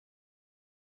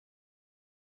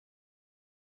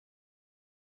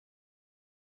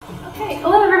Okay,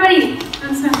 hello everybody.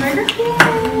 I'm Smith Berger.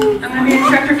 I'm going to be your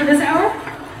instructor for this hour.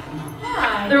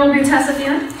 Hi. There will be a test at the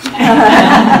end.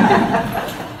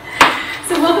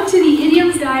 So welcome to the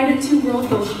Idioms Guide to World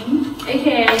Building,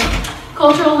 aka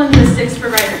Cultural Linguistics for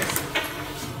Writers.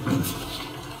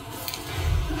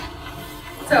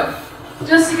 So,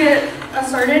 just to get us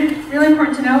started, really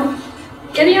important to note,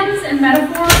 idioms and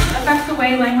metaphor affect the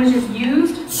way language is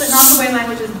used, but not the way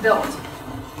language is built.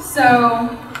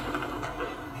 So,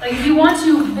 like if you want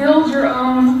to build your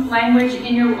own language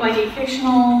in your, like a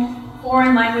fictional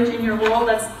foreign language in your world,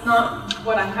 that's not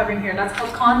what I'm covering here. That's called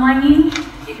conlanging.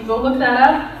 You can go look that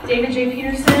up. David J.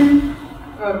 Peterson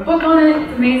wrote a book on it.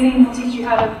 It's amazing. It'll teach you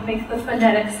how to make the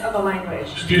phonetics of a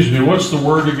language. Excuse me, what's the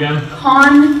word again?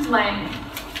 Conlang.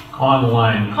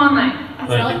 Conlang. Conlang.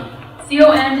 Thank you.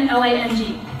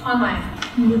 C-O-N-L-A-N-G. Conlang.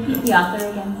 Can you repeat the author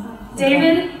again?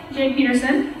 David J.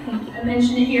 Peterson. I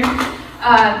mentioned it here.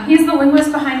 He's the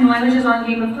linguist behind the languages on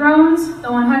Game of Thrones,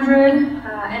 The 100,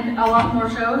 and a lot more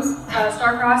shows.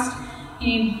 Star-Crossed.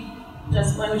 He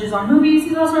does languages on movies.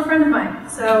 He's also a friend of mine.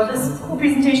 So this whole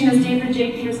presentation is David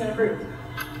J. Peterson approved.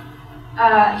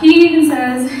 He even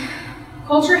says,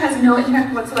 culture has no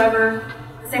impact whatsoever,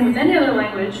 the same with any other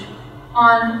language,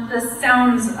 on the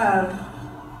sounds of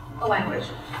a language.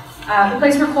 The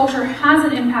place where culture has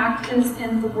an impact is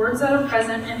in the words that are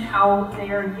present and how they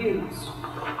are used.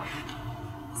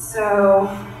 So,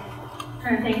 I'm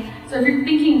trying to think. So if you're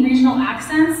thinking regional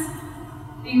accents,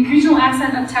 the regional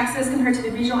accent of Texas compared to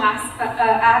the regional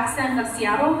accent of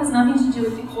Seattle has nothing to do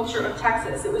with the culture of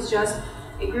Texas. It was just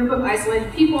a group of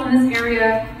isolated people in this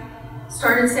area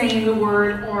started saying the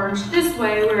word orange this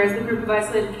way, whereas the group of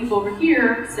isolated people over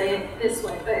here say it this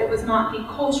way. But it was not the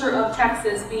culture of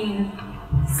Texas being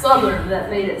Southern that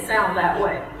made it sound that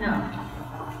way. No.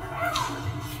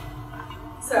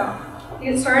 So, to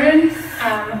get started,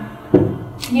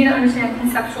 you need to understand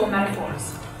conceptual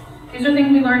metaphors. These are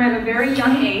things we learn at a very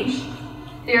young age.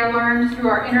 They are learned through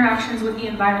our interactions with the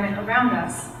environment around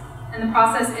us. And the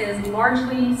process is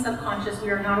largely subconscious. We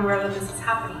are not aware that this is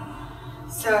happening.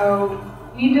 So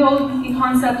we build the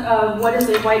concept of what is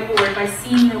a whiteboard by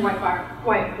seeing the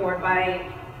whiteboard,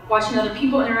 by watching other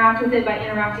people interact with it, by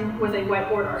interacting with a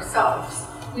whiteboard ourselves.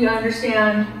 We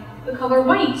understand the color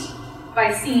white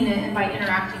by seeing it and by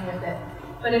interacting with it.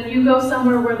 But if you go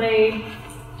somewhere where they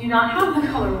do not have the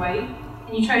color white,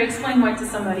 and you try to explain white to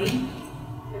somebody,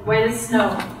 like white is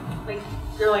snow, like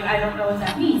they're like, I don't know what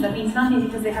that means. That means nothing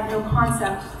because they have no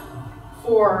concept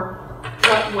for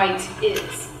what white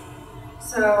is.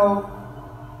 So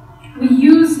we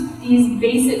use these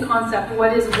basic concepts,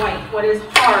 what is white, what is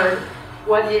hard,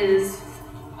 what is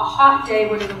a hot day,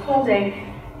 what is a cold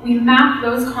day. We map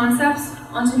those concepts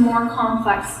onto more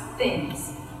complex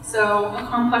things. So a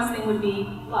complex thing would be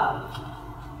love.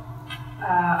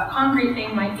 A concrete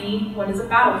thing might be, what is a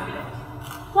battlefield?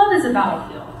 Love is a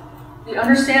battlefield. We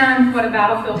understand what a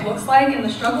battlefield looks like and the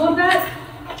struggle of that.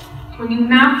 When you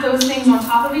map those things on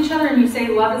top of each other and you say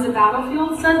love is a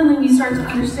battlefield, suddenly we start to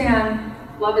understand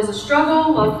love is a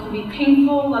struggle, love can be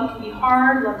painful, love can be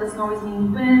hard, love doesn't always mean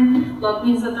you win, love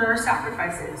means that there are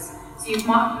sacrifices. So you've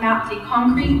mapped a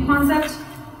concrete concept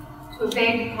to a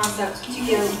vague concept to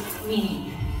give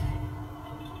meaning.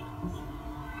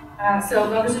 So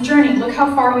love is a journey. Look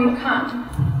how far we've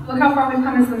come. Look how far we've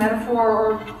come as the metaphor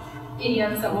or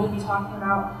idioms that we'll be talking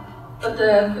about. But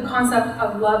the concept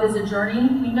of love is a journey,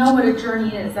 we know what a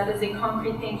journey is. That is a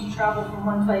concrete thing to travel from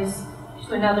one place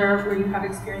to another where you have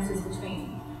experiences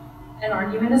between. An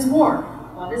argument is war.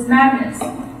 Love is madness.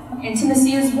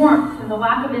 Intimacy is warmth, and the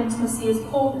lack of intimacy is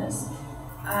coldness.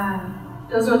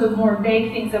 Those are the more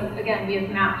vague things that, again, we have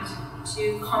mapped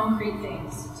to concrete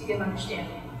things to give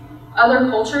understanding. Other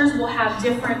cultures will have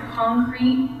different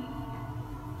concrete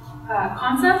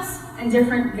concepts and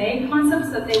different vague concepts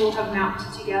that they will have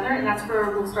mapped together, and that's where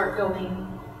we'll start building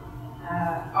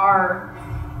our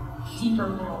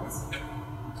deeper worlds.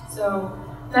 So,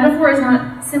 metaphor is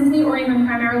not simply or even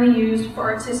primarily used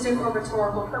for artistic or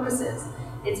rhetorical purposes.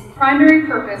 Its primary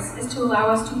purpose is to allow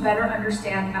us to better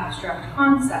understand abstract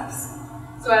concepts.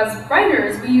 So as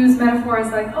writers, we use metaphor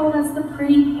as like, oh, that's the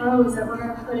pretty prose that we're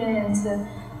going to put in.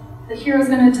 The hero's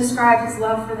going to describe his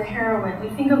love for the heroine. We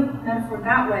think of metaphor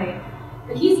that way.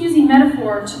 But he's using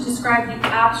metaphor to describe the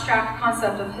abstract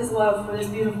concept of his love for this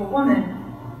beautiful woman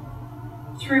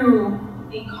through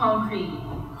the concrete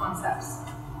concepts.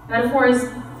 Metaphor is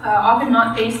often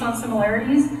not based on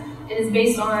similarities. It is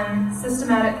based on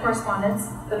systematic correspondence,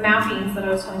 the mappings that I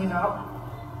was telling you about,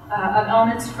 of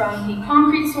elements from the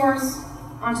concrete source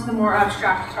onto the more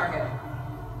abstract target.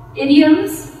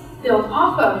 Idioms build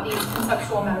off of these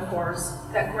conceptual metaphors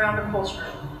that ground a culture.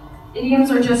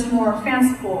 Idioms are just more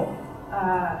fanciful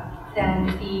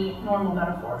than the normal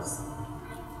metaphors.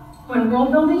 When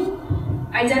world building,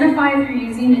 identify if you're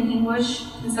using an English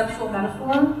conceptual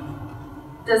metaphor.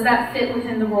 Does that fit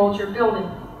within the world you're building?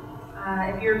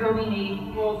 If you're building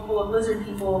a world full of lizard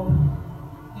people,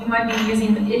 you might be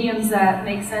using idioms that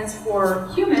make sense for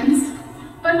humans,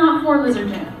 but not for lizard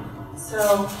man.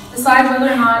 So decide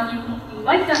whether or not you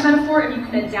like that metaphor, if you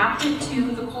can adapt it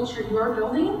to the culture you're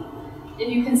building, if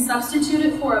you can substitute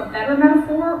it for a better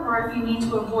metaphor, or if you need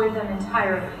to avoid them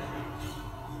entirely.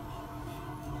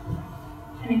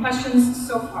 Any questions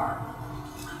so far?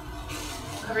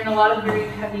 Covering a lot of very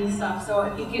heavy stuff, so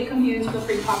if you get confused, feel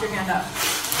free to pop your hand up.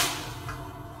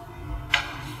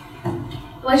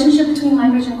 Relationship between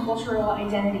language and cultural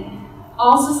identity.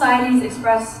 All societies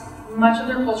express much of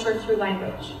their culture through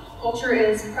language. Culture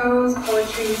is prose,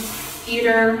 poetry,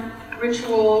 theater,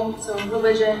 ritual, so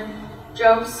religion,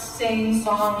 jokes, sayings,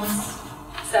 songs,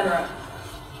 etc.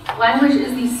 Language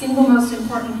is the single most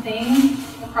important thing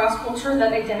across culture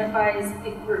that identifies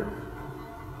a group.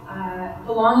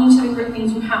 Belonging to the group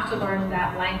means you have to learn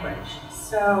that language.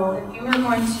 So if you are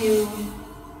going to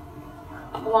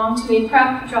belong to a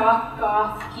prep, jock,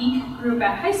 goth, geek group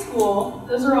at high school,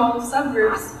 those are all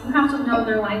subgroups, you have to know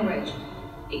their language.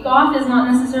 A goth is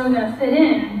not necessarily going to fit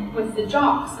in with the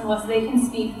jocks unless they can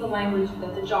speak the language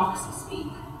that the jocks speak.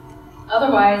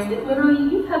 Otherwise, it literally,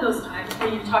 you've had those times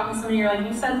where you're talking to somebody, you're like,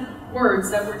 you said words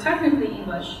that were technically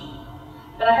English,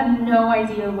 but I have no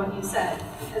idea what you said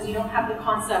because you don't have the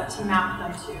concept to map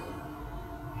them to.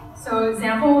 So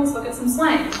example, let's look at some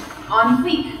slang. On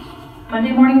fleek,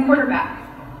 Monday morning quarterback,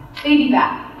 baby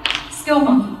back, skill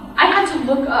monkey. I had to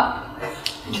look up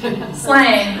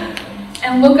slang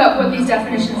and look up what these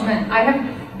definitions meant. I've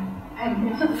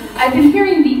been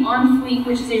hearing the on fleek,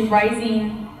 which is a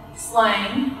rising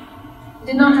slang.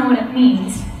 Did not know what it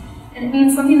means. And it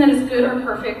means something that is good or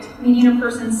perfect, meeting a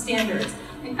person's standards.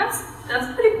 Like that's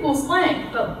pretty cool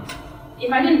slang, but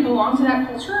if I didn't belong to that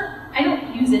culture, I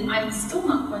don't use it. I'm still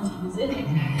not going to use it.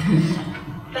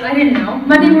 But I didn't know.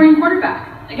 Monday morning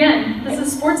quarterback. Again, this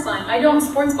is sports slang. I don't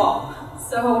sports ball.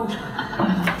 So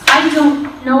I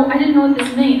didn't know what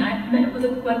this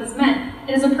meant.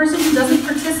 It is a person who doesn't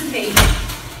participate,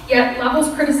 yet levels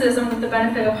criticism with the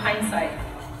benefit of hindsight.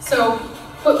 So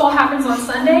football happens on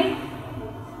Sunday.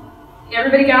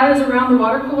 Everybody gathers around the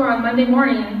water cooler on Monday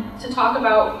morning to talk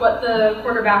about what the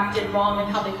quarterback did wrong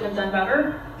and how they could have done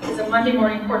better. It's a Monday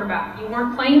morning quarterback. You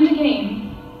weren't playing the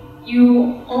game.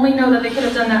 You only know that they could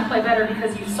have done that play better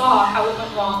because you saw how it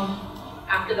went wrong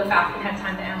after the fact and had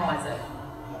time to analyze it.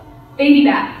 Baby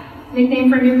bat, nickname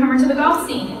for a newcomer to the golf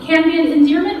scene. It can be an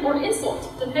endearment or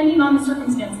insult, depending on the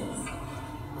circumstances.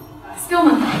 Skill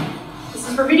monkey. This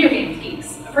is for video game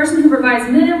geeks. A person who provides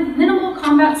minimal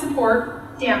combat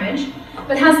support, damage,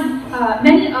 but has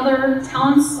many other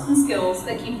talents and skills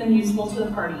that keep them useful to the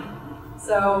party.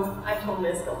 So I'm totally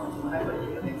a skill monkey when I play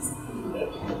video games.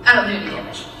 I don't do any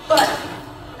damage, but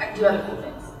I can do other cool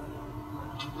things.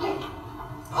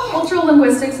 Cultural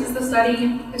linguistics is the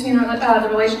study between the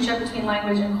relationship between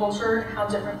language and culture and how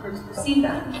different groups perceive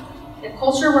them. If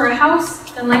culture were a house,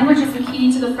 then language is the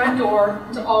key to the front door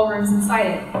and to all rooms inside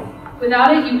it.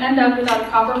 Without it, you end up without a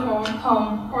proper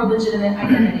home or legitimate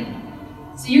identity.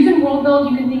 So you can world build,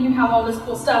 you can think you have all this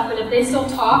cool stuff, but if they still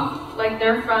talk like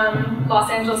they're from Los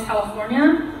Angeles,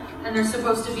 California, and they're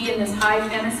supposed to be in this high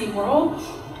fantasy world,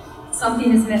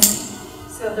 something is missing.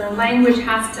 So their language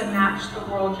has to match the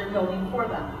world you're building for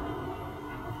them. To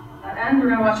that end, we're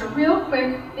going to watch a real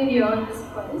quick video of this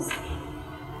place.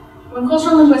 When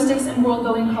cultural linguistics and world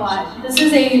building collide. This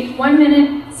is a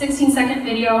 1-minute, 16-second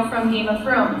video from Game of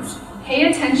Thrones. Pay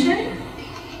attention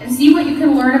and see what you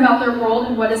can learn about their world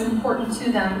and what is important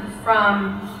to them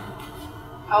from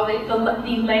how the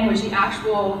language, the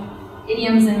actual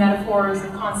idioms and metaphors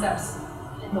and concepts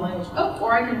in the language. Oh,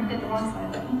 or I can hit the wrong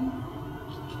slide button.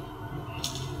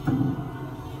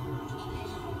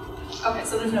 Okay,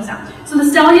 so there's no sound. So the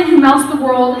stallion who melts the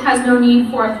world has no need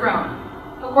for a throne.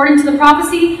 According to the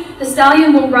prophecy, the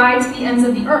stallion will ride to the ends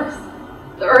of the earth.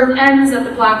 The earth ends at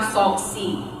the black salt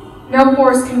sea. No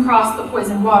horse can cross the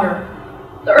poisoned water.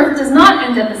 The earth does not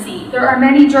end at the sea. There are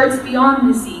many dirts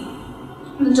beyond the sea.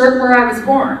 The dirt where I was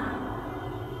born.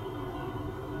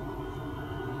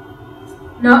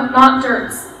 No, not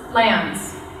dirts,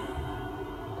 lands.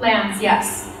 Lands,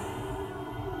 yes.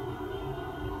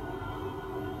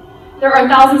 There are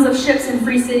thousands of ships in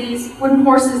free cities, wooden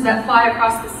horses that fly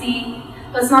across the sea.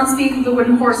 Let's not speak of the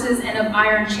wooden horses and of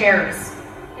iron chairs.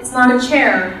 It's not a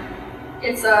chair,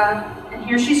 it's a, and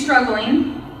here she's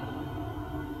struggling,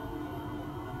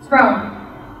 throne.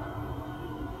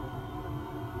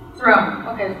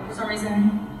 okay, for some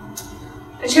reason,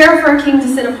 a chair for a king to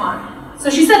sit upon. So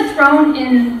she said throne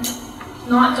in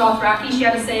not Dothraki, she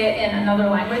had to say it in another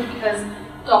language because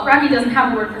Dothraki doesn't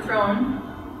have a word for throne.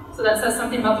 So that says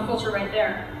something about the culture right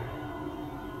there.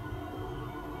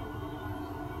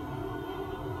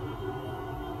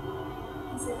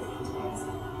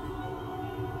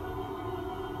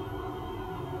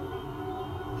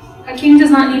 A king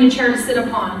does not need a chair to sit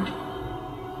upon.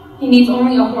 He needs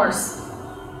only a horse.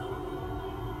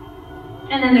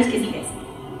 And then there's Kissy Face.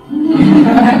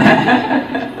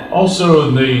 Also,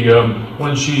 in the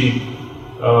when she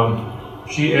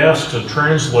asked a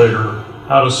translator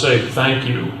how to say thank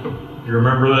you. You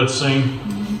remember that scene?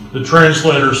 Mm-hmm. The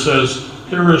translator says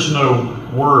there is no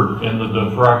word in the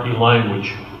Dothraki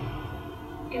language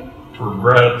for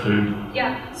gratitude.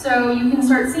 Yeah. So you can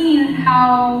start seeing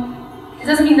how it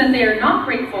doesn't mean that they are not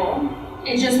grateful.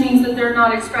 It just means that they're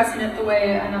not expressing it the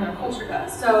way another culture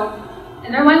does. So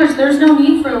in their language, there's no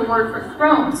need for a word for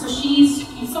throne. So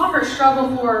you saw her struggle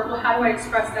for, well, how do I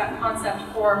express that concept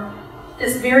for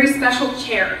this very special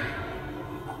chair?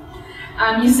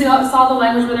 You saw the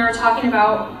language where they were talking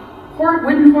about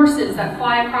wooden horses that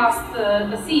fly across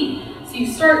the sea. So you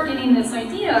start getting this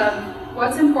idea of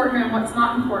what's important and what's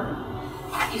not important.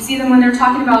 You see them when they're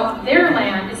talking about their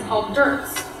land is called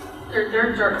dirts.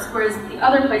 They're dirts, whereas the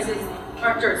other places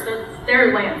aren't dirts, they're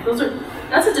their land.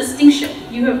 That's a distinction.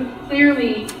 You have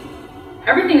clearly,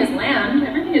 everything is land,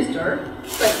 everything is dirt,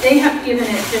 but they have given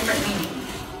it different meaning.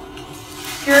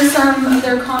 Here are some of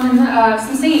their common,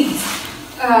 some sayings.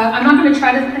 I'm not going to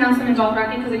try to pronounce them in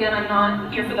Dothraki because again, I'm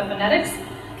not here for the phonetics,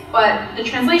 but the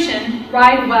translation,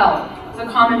 ride well, is a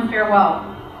common farewell.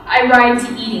 I ride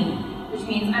to eating, which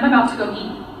means I'm about to go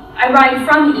eat. I ride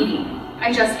from eating,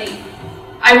 I just ate.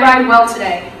 I ride well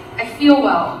today, I feel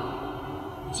well.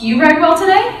 Do you ride well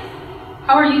today?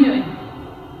 How are you doing?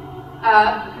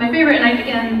 My favorite,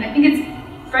 and I think it's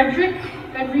Frederick,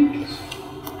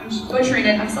 I'm just butchering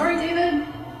it, I'm sorry David,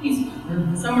 he's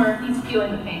somewhere, he's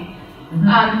feeling the pain.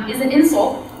 Is an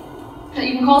insult that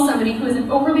you can call somebody who is an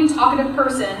overly talkative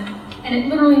person, and it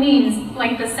literally means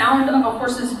like the sound of a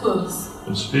horse's hooves.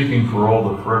 And speaking for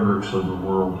all the Fredericks of the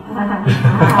world.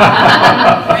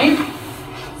 Right?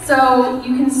 So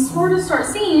you can sort of start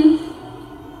seeing,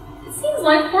 it seems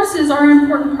like horses are an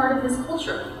important part of this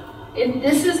culture. If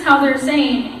this is how they're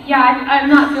saying, yeah, I'm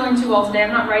not feeling too well today,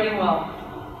 I'm not riding well.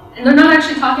 And they're not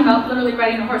actually talking about literally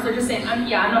riding a horse, they're just saying, I'm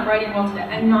not riding well today,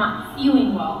 I'm not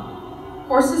feeling well.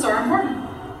 Horses are important.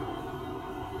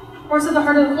 Horses are the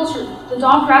heart of the culture. The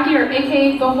Dothraki are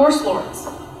aka the horse lords.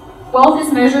 Wealth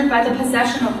is measured by the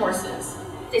possession of horses.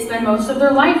 They spend most of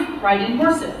their life riding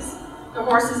horses. The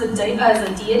horse is a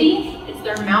deity, it's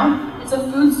their mount, it's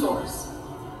a food source.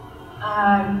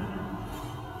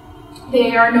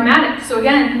 They are nomadic, so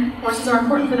again, horses are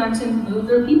important for them to move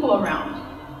their people around.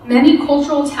 Many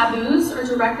cultural taboos are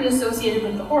directly associated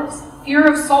with the horse. Fear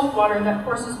of salt water that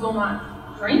horses will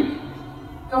not drink.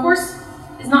 The horse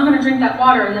is not going to drink that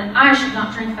water, then I should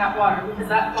not drink that water, because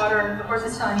that water, the horse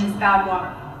is telling me, is bad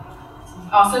water.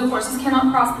 Also, horses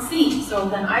cannot cross the sea, so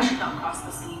then I should not cross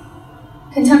the sea.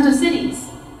 Contempt of cities.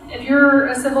 If you're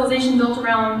a civilization built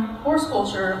around horse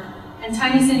culture and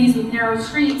tiny cities with narrow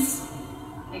streets,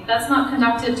 like that's not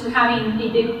conducive to having a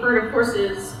big herd of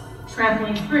horses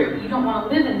trampling through. You don't want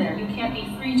to live in there. You can't be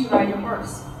free to ride your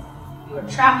horse. You are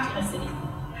trapped in a city.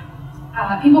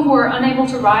 People who are unable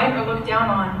to ride are looked down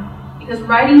on because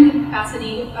riding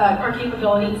capacity or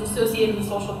capability is associated with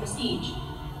social prestige.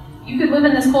 You could live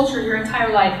in this culture your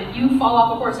entire life. If you fall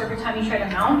off a horse every time you try to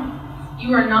mount,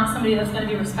 you are not somebody that's going to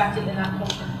be respected in that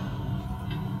culture.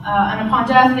 And upon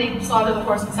death, they slaughter the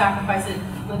horse and sacrifice it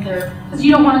with because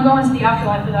you don't want to go into the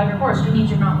afterlife without your horse. You need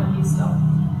your mount with you still.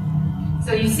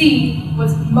 So you see,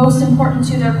 what's most important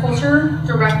to their culture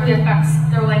directly affects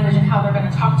their language and how they're going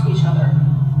to talk to each other.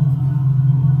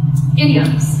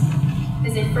 Idioms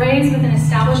is a phrase with an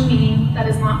established meaning that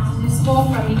is not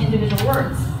deducible from the individual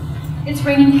words. It's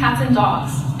raining cats and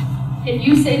dogs. If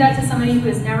you say that to somebody who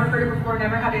has never heard it before,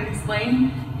 never had it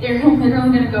explained, they're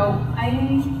literally going to go,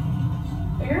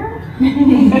 where?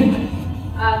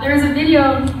 There is a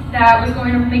video that was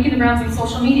making the rounds on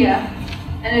social media,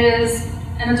 and it is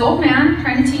an adult man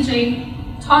trying to teach a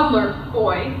toddler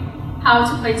boy how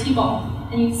to play t-ball.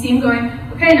 And you can see him going,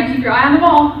 okay, now keep your eye on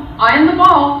the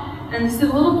ball, and you see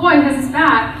the little boy has his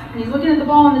bat, and he's looking at the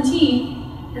ball on the tee,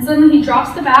 and suddenly he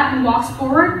drops the bat and walks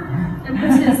forward and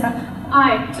puts his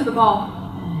eye to the ball.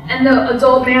 And the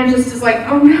adult man just is like,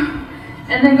 oh no,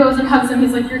 and then goes and hugs him.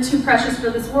 He's like, you're too precious for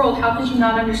this world. How could you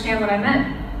not understand what I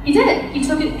meant? He did. He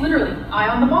took it literally, eye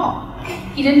on the ball.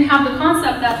 He didn't have the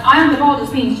concept that eye on the ball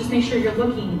just means just make sure you're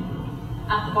looking.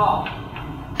 at the ball.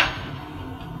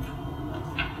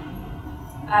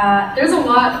 There's a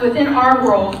lot within our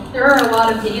world. There are a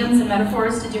lot of idioms and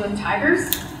metaphors to do with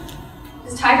tigers,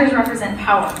 because tigers represent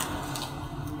power.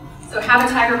 So have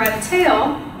a tiger by the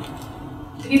tail.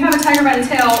 If you have a tiger by the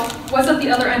tail, what's at the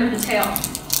other end of the tail?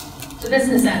 The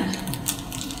business end.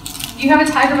 If you have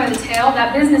a tiger by the tail,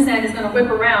 that business end is going to whip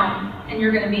around and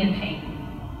you're going to be in pain.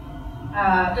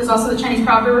 There's also the Chinese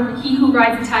proverb, he who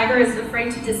rides a tiger is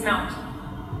afraid to dismount.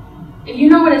 If you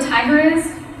know what a tiger is,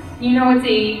 you know it's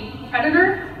a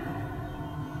predator,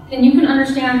 then you can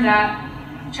understand that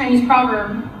Chinese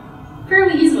proverb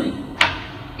fairly easily.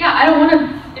 Yeah, I don't want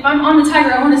to, if I'm on the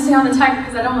tiger, I want to stay on the tiger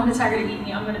because I don't want the tiger to eat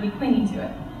me. I'm going to be clinging to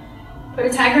it. Put a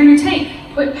tiger in your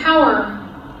tank. Put power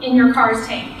in your car's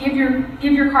tank. Give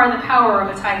your car the power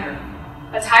of a tiger.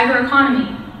 A tiger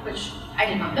economy, which I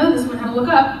did not know this one, had to look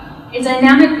up, a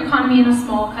dynamic economy in a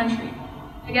small country.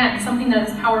 Again, something that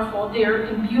is powerful. They're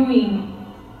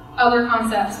imbuing other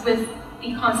concepts with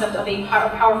the concept of a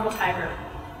powerful tiger.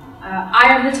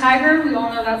 Eye of the Tiger, we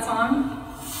all know that song.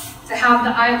 To have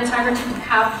the eye of the tiger, to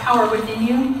have power within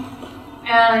you.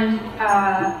 And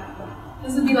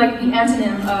this would be like the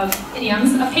antonym of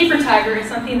idioms. A paper tiger is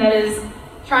something that is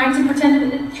trying to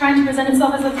present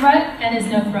itself as a threat and is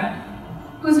no threat.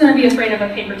 Who's going to be afraid of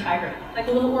a paper tiger? Like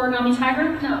a little origami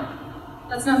tiger? No.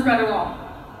 That's no threat at all.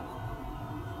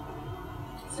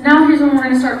 So now here's when we're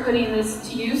going to start putting this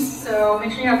to use. So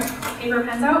make sure you have paper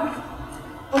pens out.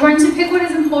 We're going to pick what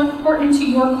is important to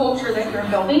your culture that you're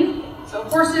building. So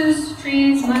horses,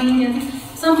 trees, money, and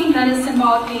something that is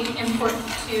symbolically important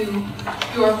to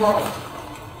your world.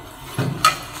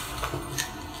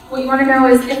 What you want to know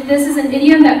is if this is an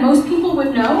idiom that most people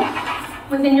would know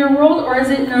within your world, or is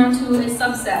it known to a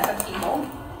subset of people?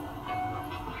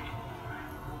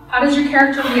 How does your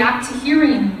character react to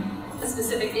hearing a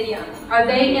specific idiom? Are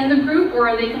they in the group, or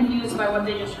are they confused by what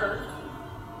they just heard?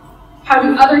 How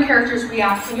do other characters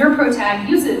react when your protag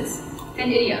uses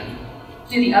an idiom?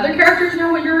 Do the other characters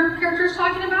know what your character is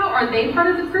talking about? Are they part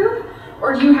of the group,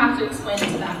 or do you have to explain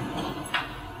it to them?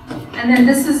 And then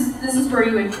this is where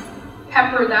you would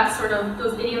pepper that sort of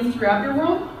those idioms throughout your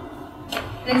world.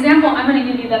 An example I'm going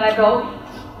to give you that I built.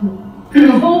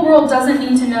 The whole world doesn't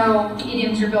need to know the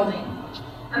idioms you're building.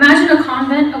 Imagine a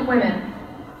convent of women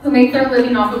who make their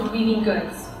living off of weaving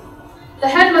goods. The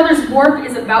head mother's warp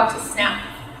is about to snap.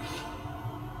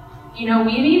 You know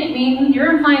weaving? It means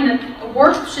you're implying that a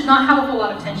warp should not have a whole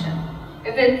lot of tension.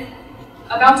 If it's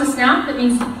about to snap, that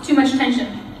means too much tension.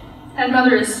 Head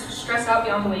mother is stressed out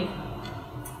beyond belief.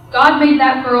 God made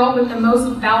that girl with the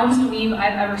most balanced weave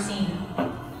I've ever seen,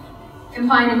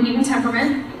 implying an even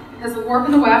temperament, because the warp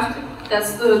and the weft,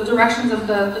 that's the directions of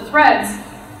the threads,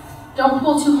 don't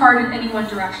pull too hard in any one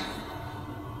direction.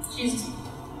 She's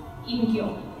even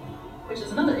keeled, which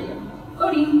is another idiom.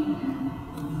 Floating.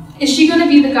 Is she going to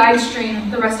be the guide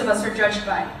string the rest of us are judged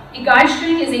by? A guide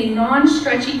string is a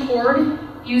non-stretchy cord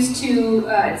used to,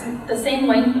 it's the same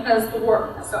length as the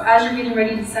warp. So as you're getting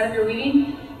ready to set up your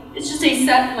weaving, it's just a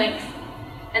set length.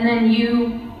 And then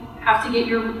you have to get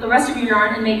the rest of your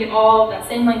yarn and make it all that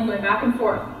same length going back and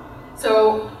forth.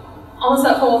 So almost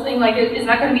that whole thing, like, is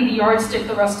that going to be the yardstick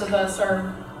the rest of us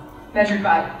are measured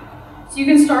by? So you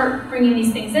can start bringing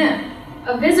these things in.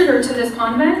 A visitor to this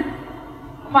convent,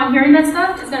 upon hearing that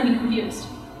stuff, is going to be confused.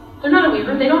 They're not a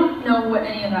weaver. They don't know what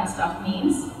any of that stuff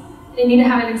means. They need to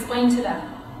have it explained to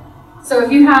them. So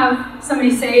if you have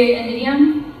somebody say an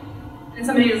idiom, and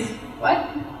somebody is, what?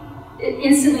 It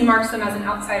instantly marks them as an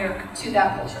outsider to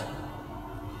that culture.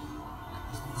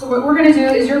 So what we're going to do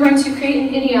is you're going to create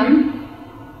an idiom,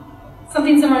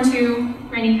 something similar to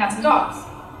raining cats and dogs.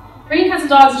 Raining cats and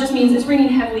dogs just means it's raining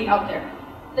heavily out there.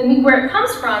 Then where it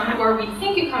comes from, where we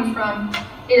think it comes from,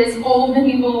 is old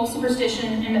medieval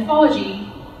superstition and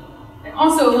mythology, and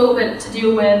also a little bit to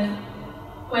do with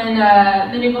when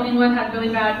medieval England had really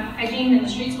bad hygiene and the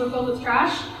streets were filled with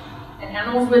trash, and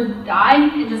animals would die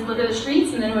and just litter the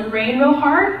streets, and then it would rain real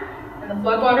hard, and the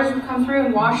floodwaters would come through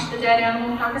and wash the dead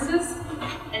animal carcasses,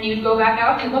 and you'd go back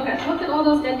out and look at all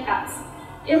those dead cats.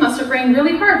 It must have rained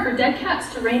really hard for dead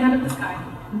cats to rain out of the sky.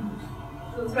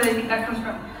 So that's where I think that comes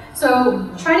from.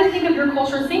 So try to think of your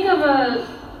culture. Think of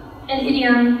an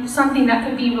idiom, something that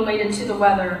could be related to the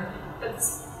weather,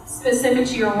 that's specific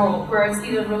to your world, where it's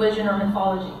either religion or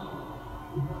mythology.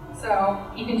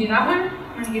 So you can do that one.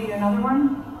 I'm going to give you another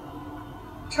one.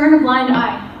 Turn a blind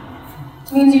eye.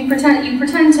 It means you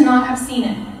pretend to not have seen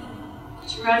it.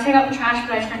 You're going to take out the trash,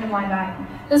 but I turned a blind eye.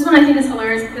 This one I think is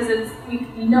hilarious because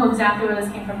we know exactly where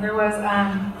this came from. There was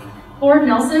Lord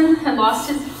Nelson had lost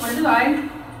one of his eyes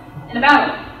in a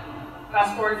battle.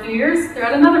 Fast forward a few years, they're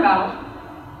at another battle.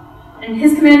 and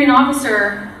his commanding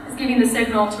officer is giving the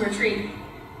signal to retreat.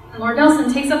 And Lord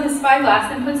Nelson takes up his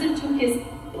spyglass and puts it to his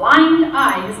blind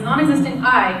eye, his non-existent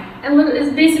eye, and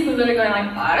is basically literally going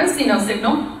like, I don't see no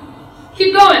signal.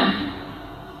 Keep going.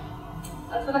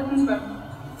 That's where that comes from.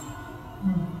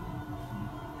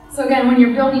 So again, when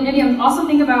you're building idioms, also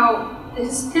think about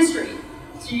this history.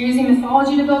 So you're using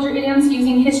mythology to build your idioms,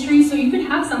 using history, so you could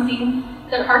have something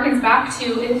that harkens back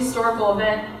to a historical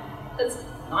event that's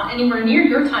not anywhere near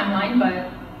your timeline, but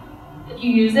if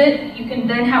you use it, you can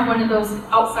then have one of those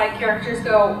outside characters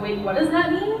go, wait, what does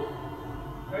that mean?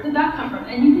 Where did that come from?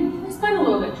 And you can explain a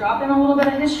little bit, drop in a little bit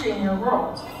of history in your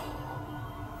world.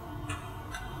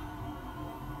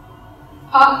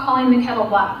 Pot calling the kettle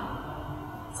black.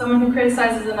 Someone who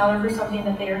criticizes another for something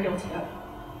that they are guilty of.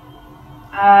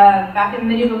 Back in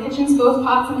medieval kitchens, both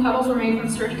pots and kettles were made from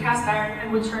sturdy cast iron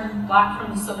and would turn black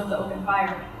from the soot of the open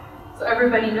fire. So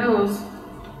everybody knows,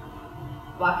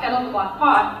 black kettle, black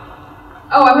pot.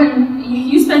 Oh, I wouldn't,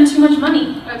 you spend too much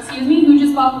money. Excuse me, who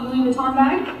just bought the Louis Vuitton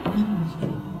bag?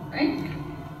 Right?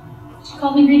 She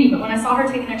called me greedy, but when I saw her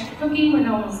take an extra cookie when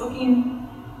no one was looking,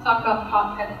 talk about the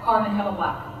pot calling the kettle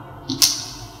black.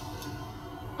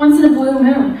 Once in a blue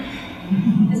moon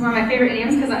is one of my favorite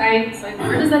idioms because it's like,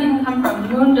 where does that even come from? The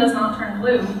moon does not turn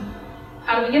blue.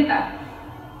 How do we get that?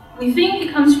 We think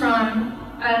it comes from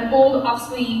an old,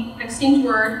 obsolete, extinct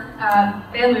word,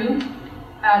 belu,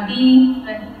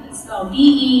 it's spelled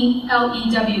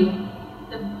B-E-L-E-W,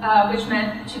 which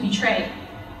meant to betray.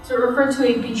 So it referred to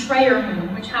a betrayer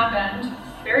moon, which happened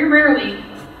very rarely,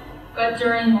 but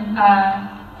during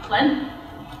Lent.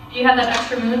 If you had that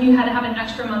extra moon, you had to have an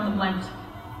extra month of Lent.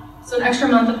 So an extra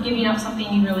month of giving up something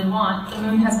you really want. The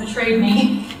moon has betrayed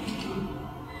me.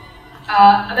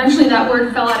 Eventually that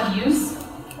word fell out of use,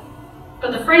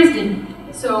 but the phrase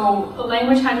didn't. So the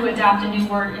language had to adapt a new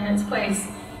word in its place,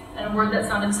 and a word that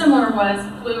sounded similar was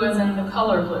blue as in the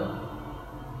color blue.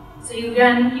 So you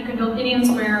can build idioms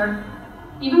where,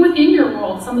 even within your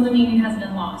world, some of the meaning has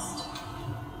been lost.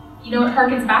 You know it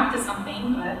harkens back to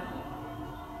something, but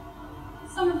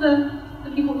some of the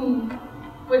people who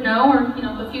would know, or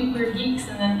the few weird geeks,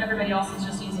 and then everybody else is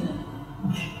just using it.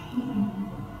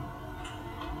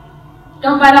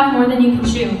 Don't bite off more than you can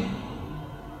chew.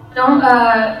 Don't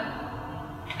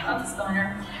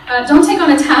take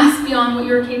on a task beyond what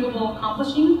you're capable of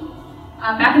accomplishing.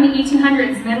 Back in the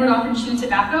 1800s, men would often chew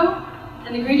tobacco,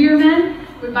 and the greedier men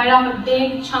would bite off a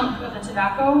big chunk of the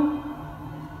tobacco,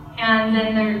 and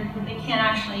then they can't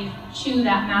actually chew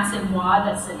that massive wad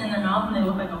that's sitting in their mouth, and they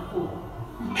look like a fool.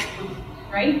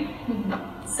 Right?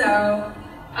 So,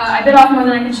 I bit off more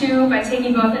than I can chew by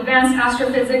taking both advanced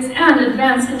astrophysics and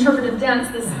advanced interpretive dance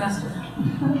this semester.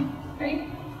 Right?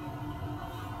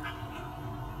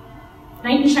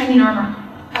 Knight in shining armor.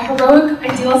 A heroic,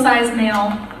 idealized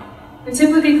male who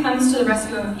typically comes to the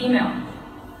rescue of a female.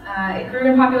 It grew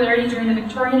in popularity during the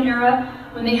Victorian era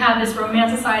when they had this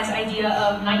romanticized idea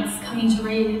of knights coming to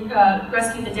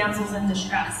rescue the damsels in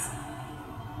distress.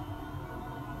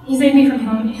 He saved me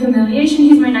from humiliation,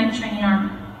 he's my knight in shining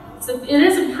armor. So it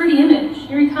is a pretty image.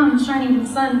 Here he comes, shining in the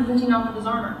sun, glinting off of his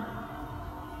armor.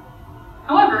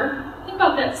 However, think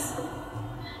about this.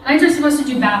 Knights are supposed to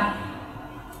do battle.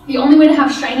 The only way to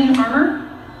have shining armor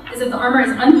is if the armor is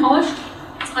unpolished,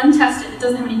 it's untested, it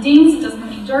doesn't have any dings, it doesn't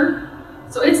have any dirt,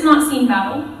 so it's not seen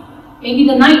battle. Maybe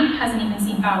the knight hasn't even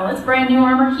seen battle. It's brand new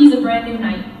armor, he's a brand new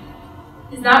knight.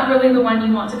 Is that really the one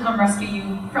you want to come rescue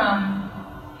you from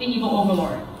the evil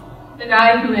overlord? The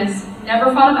guy who has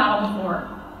never fought a battle before,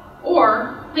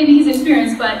 or maybe he's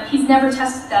experienced, but he's never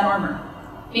tested that armor.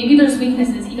 Maybe there's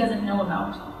weaknesses he doesn't know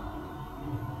about.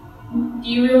 Do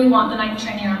you really want the knight in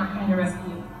shining armor coming to rescue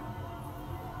you?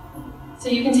 So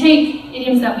you can take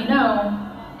idioms that we know,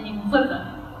 and you can flip them.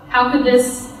 How could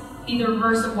this be the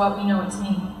reverse of what we know it to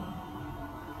mean?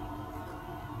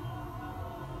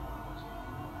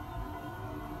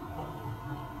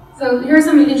 So here are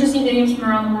some interesting idioms from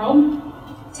around the world.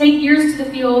 Take ears to the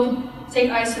field, take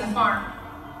eyes to the farm.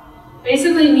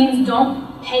 Basically it means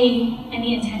don't pay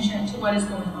any attention to what is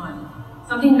going on.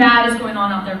 Something bad is going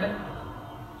on out there, but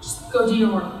just go do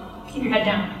your work. Keep your head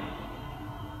down.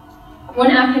 One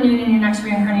afternoon in your next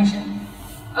reincarnation.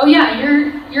 Oh yeah,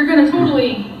 you're gonna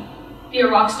totally be a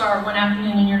rock star one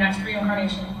afternoon in your next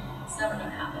reincarnation. It's never gonna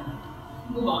happen.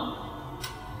 Move on.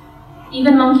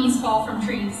 Even monkeys fall from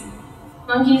trees.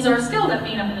 Monkeys are skilled at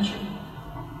being up in the tree.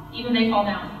 Even they fall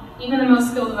down. Even the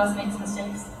most skilled of us makes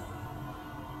mistakes.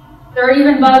 There are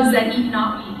even bugs that eat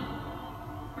knotweed.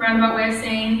 A roundabout way of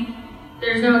saying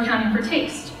there's no accounting for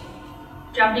taste.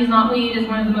 Japanese knotweed is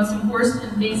one of the most enforced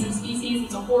invasive species.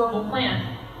 It's a horrible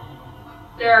plant.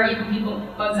 there are even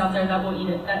bugs out there that will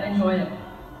eat it, that enjoy it,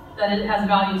 that it has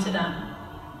value to them.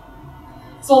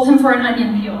 Sold him for an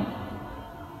onion peel.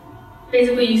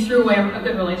 Basically, you threw away a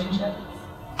good relationship.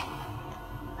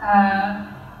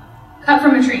 Cut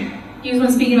from a tree. Used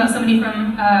when speaking about somebody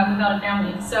from without a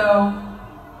family. So,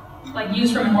 like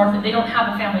used from an orphan. They don't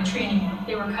have a family tree anymore.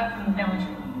 They were cut from the family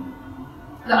tree.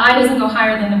 The eye doesn't go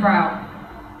higher than the brow.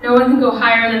 No one can go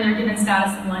higher than their given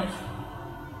status in life.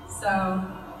 So,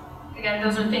 again,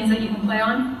 those are things that you can play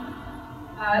on.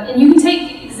 And you can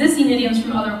take existing idioms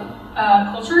from other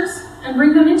cultures and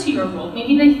bring them into your world.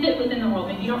 Maybe they fit within the world.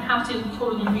 Maybe you don't have to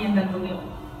totally reinvent the wheel.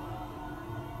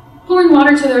 Pouring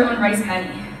water to their own rice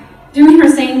paddy. Doing or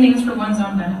saying things for one's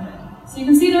own benefit. So you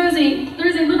can see there is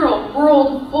a literal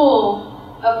world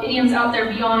full of idioms out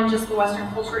there beyond just the Western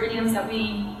culture, idioms that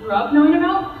we grew up knowing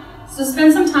about. So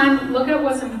spend some time, look at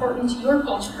what's important to your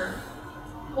culture.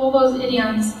 Pull those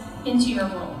idioms into your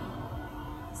world.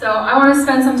 So I want to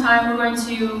spend some time, we're going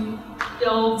to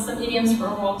build some idioms for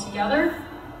a world together.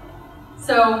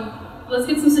 So let's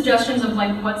get some suggestions of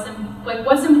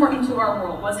what's important to our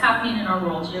world, what's happening in our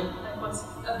world. What's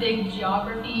a big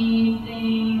geography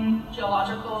thing,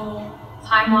 geological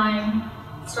timeline.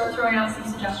 Start throwing out some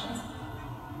suggestions.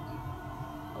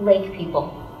 Lake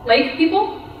people. Lake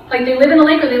people? Like they live in a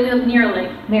lake or they live near a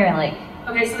lake? Near a lake.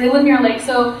 Okay, so they live near a lake.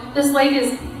 So this lake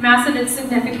is massive, it's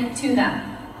significant to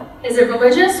them. Is it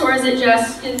religious or is it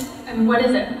just, what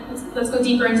is it? Let's go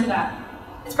deeper into that.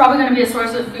 It's probably going to be a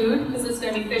source of food because there's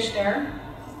going to be fish there.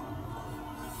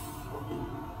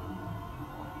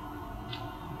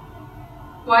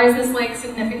 Why is this lake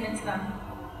significant to them?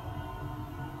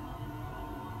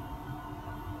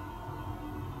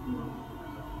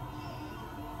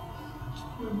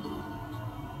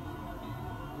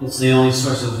 It's the only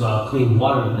source of clean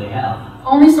water that they have.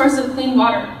 Only source of clean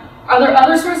water. Are there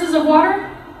other sources of water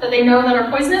that they know that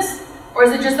are poisonous? Or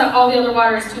is it just that all the other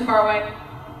water is too far away?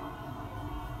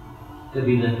 Could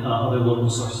be that other local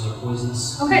sources are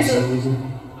poisonous. Okay, for so some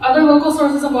reason. Other local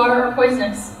sources of water are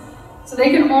poisonous. So they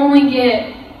can only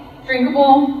get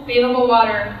drinkable, bathable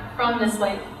water from this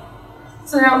lake.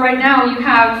 So now, right now, you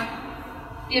have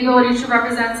the ability to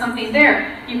represent something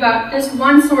there. You've got this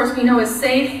one source we know is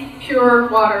safe, pure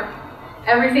water.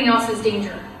 Everything else is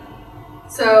danger.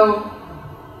 So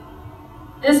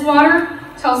this water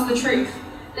tells the truth.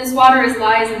 This water is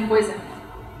lies and poison.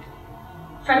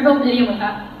 Try to build an idiom with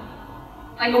that.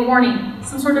 Like a warning,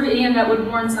 some sort of idiom that would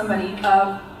warn somebody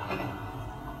of,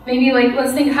 maybe like,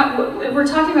 let's think if we're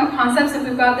talking about concepts, if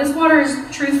we've got this water is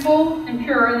truthful and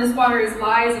pure and this water is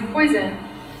lies and poison,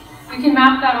 we can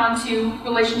map that onto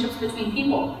relationships between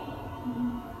people.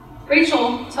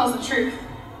 Rachel tells the truth.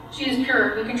 She is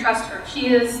pure, we can trust her. She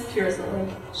is pure as the lake.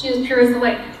 She is pure as the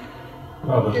lake.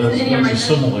 Oh, but that's a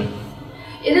simile.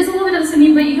 It is a little bit of a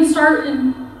simile, but you can start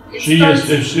in... If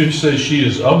you say she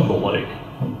is of the lake.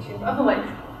 She is of the lake.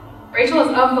 Rachel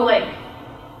is of the lake.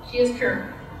 She is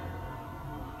pure.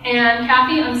 And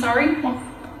Kathy, I'm sorry. Yes.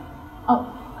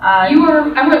 Oh. You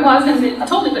were, I was going to say,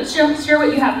 totally, but share what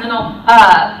you have, and then I'll...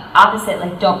 Opposite,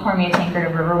 like, don't pour me a tankard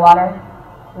of river water.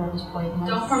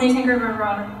 Don't pour me a tankard of river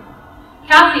water.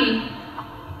 Kathy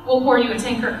will pour you a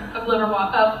tankard of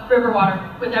river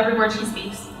water with every word she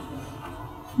speaks.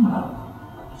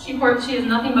 She is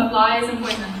nothing but lies and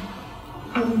poison.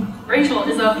 Rachel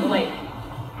is of the lake.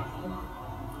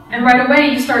 And right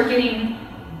away, you start getting,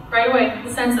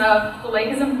 the sense of the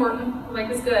lake is important, the lake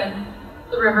is good,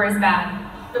 the river is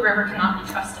bad, the river cannot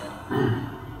be trusted.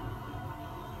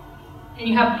 And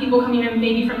you have people coming in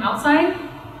maybe from outside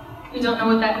who don't know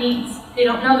what that means. They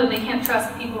don't know that they can't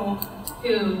trust people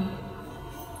who,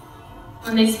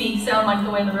 when they speak, sound like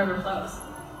the way the river flows.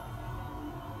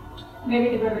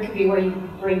 Maybe the river could be where you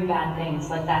bring bad things,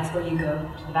 like that's where you go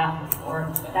to the bathroom,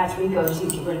 or that's where you go to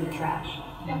get rid of your trash.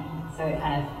 Yeah. So it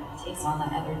kind of takes on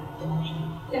that other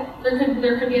dimension. Yeah,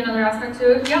 there could be another aspect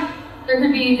to it. Yeah, there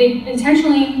could be, they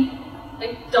intentionally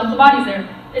dump the bodies there.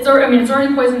 It's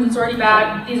already poisoned, it's already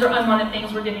bad, these are unwanted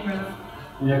things we're getting rid of.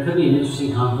 And there could be an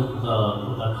interesting conflict with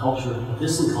a culture, a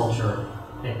distant culture,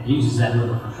 that uses that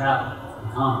river for travel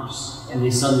and commerce. And they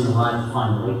suddenly arrive to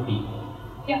find the lake people.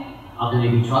 Yeah. How can they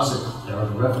be trusted if they're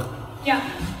the river? Yeah.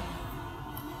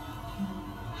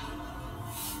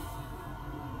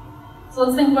 So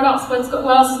let's think what else? What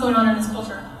else is going on in this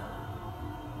culture?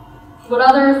 What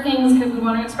other things could we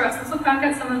want to express? Let's look back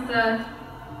at some of the...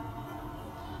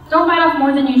 Don't bite off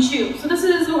more than you chew. So this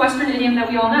is a Western idiom that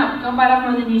we all know. Don't bite off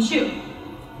more than you chew.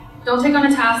 Don't take on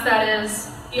a task that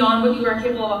is beyond what you are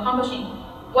capable of accomplishing.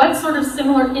 What sort of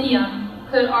similar idiom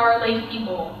could our lake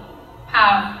people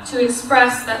have to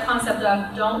express that concept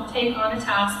of don't take on a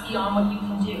task beyond what you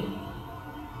can do?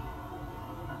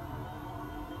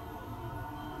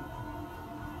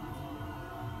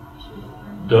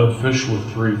 Don't fish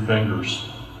with 3 fingers.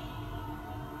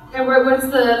 Okay, what's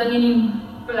the meaning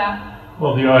for that?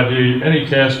 Well, the idea, any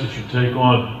task that you take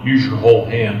on, use your whole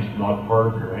hand, not part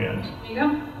of your hand. There you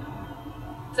go.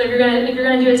 So if you're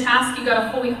gonna do a task, you gotta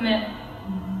fully commit. I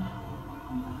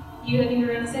think you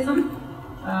were gonna say something?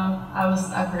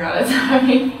 I forgot it.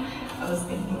 Sorry. I was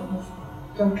thinking of this.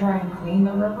 Don't try and clean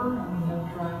the river? I mean,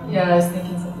 don't try and... Yeah, I was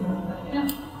thinking something like that. Yeah.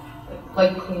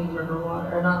 Like clean river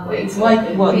water, or not like... It's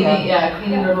like what?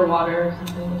 Clean river water or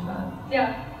something like that.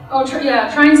 Yeah. Oh,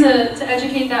 trying to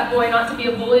educate that boy not to be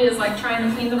a bully is like trying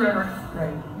to clean the river.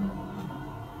 Right.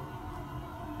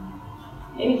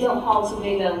 Maybe don't haul too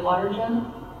big a water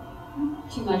jug.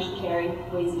 Too much to carry,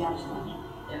 weighs you down too much.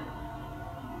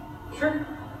 Yeah. Sure.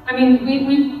 I mean,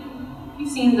 we've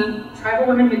seen the tribal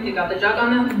women, they've got the jug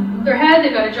on their head,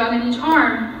 they've got a jug in each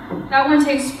arm. That one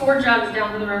takes 4 jugs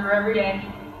down to the river every day.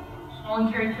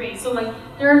 Only carry 3. So like,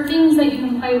 there are things that you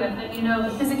can play with that you know,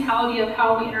 the physicality of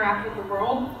how we interact with the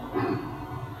world.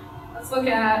 Let's look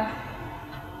at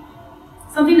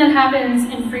something that happens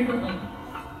infrequently.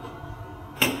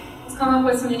 Let's come up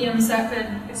with some idioms that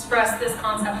could express this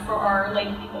concept for our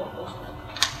lake people.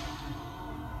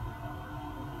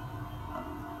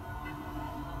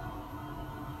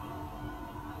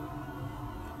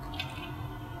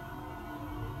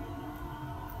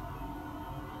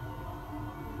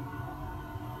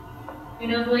 We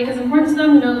know the lake is important to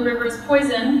them, we know the river is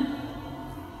poison.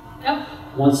 Yep.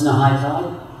 Once in a high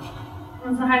tide?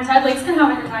 Once in a high tide, lakes can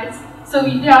have high tides. So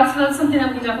yeah, so that's something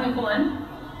that we can definitely pull in.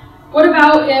 What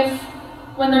about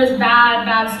when there's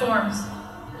bad storms?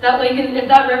 If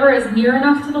that river is near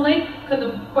enough to the lake, could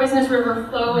the poisonous river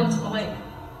flow into the lake?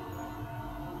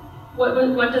 What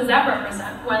does that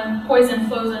represent when poison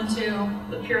flows into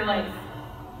the pure lake?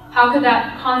 How could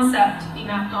that concept be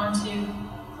mapped onto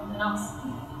something else?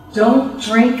 Don't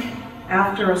drink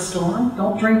after a storm.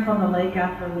 Don't drink from the lake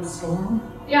after the storm.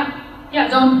 Yeah.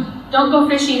 Don't go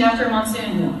fishing after a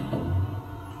monsoon. Yeah.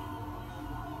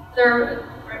 There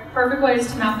are perfect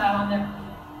ways to map that on there,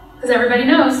 because everybody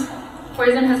knows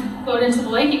poison has flowed into the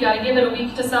lake. You got to give it a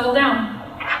week to settle down.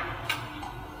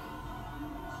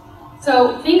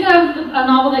 So think of a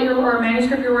novel or a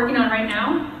manuscript you're working on right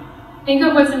now. Think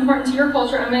of what's important to your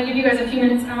culture. I'm going to give you guys a few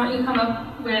minutes. I want you to come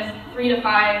up with 3 to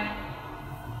 5.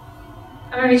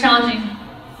 I'm going to be challenging.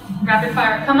 Rapid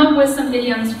fire. Come up with some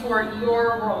idioms for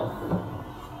your world.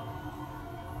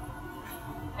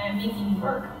 I am making you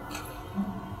work.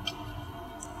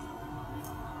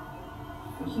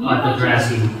 But you're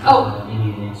asking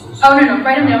Indian answers. Oh, no,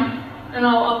 write them down. And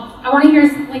I want to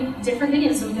hear like different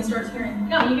idioms so we can start hearing.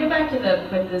 Yeah. Can you get back to the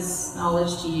put this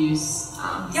knowledge to use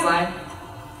slide?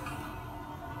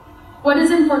 What is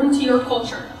important to your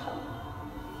culture?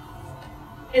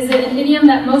 Is it an idiom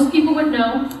that most people would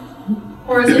know,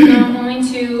 or is it known only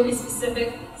to a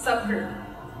specific subgroup?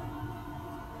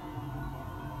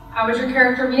 How would your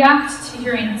character react to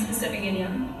hearing a specific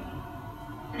idiom?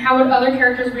 And how would other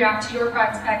characters react to your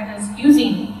protagonist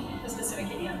using a specific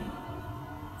idiom?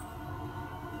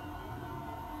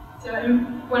 So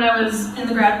when I was in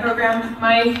the grad program,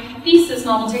 my thesis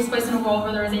novel takes place in a world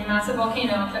where there is a massive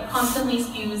volcano that constantly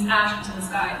spews ash into the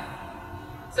sky.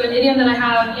 So an idiom that I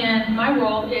have in my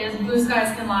world is blue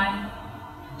skies can lie.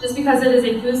 Just because it is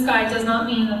a blue sky does not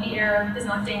mean that the air is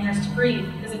not dangerous to breathe,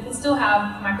 because it could still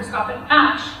have microscopic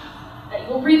ash that you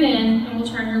will breathe in and will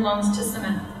turn your lungs to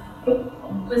cement.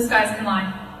 Blue skies can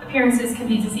lie. Appearances can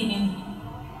be deceiving.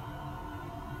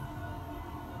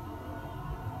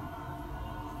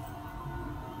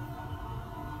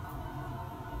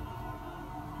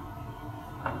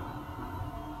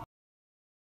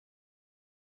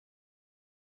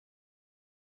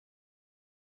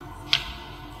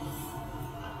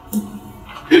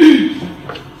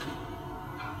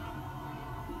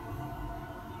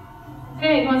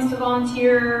 Okay, who wants to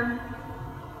volunteer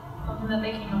something that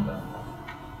they came up with?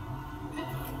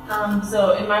 So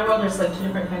in my world, there's like 2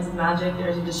 different kinds of magic.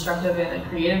 There's a destructive and a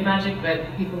creative magic,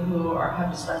 but people who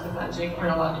have destructive magic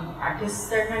aren't allowed to practice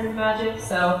their kind of magic.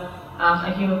 So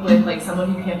I came up with like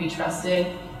someone who can't be trusted.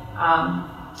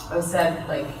 I said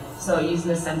using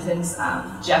this sentence,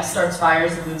 Jeff starts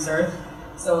fires and moves earth.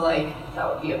 So like that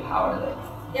would be a power that.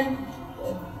 Yeah.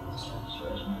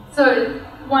 So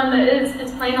one that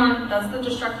it's playing on, that's the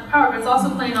destructive power, but it's also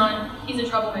playing on he's a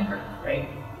troublemaker. Right.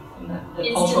 And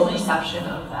the cultural perception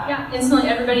of that. Yeah, instantly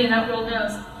everybody in that world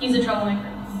knows he's a troublemaker.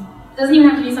 It doesn't even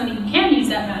have to be somebody who can use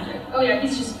that magic. Oh yeah,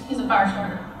 he's a fire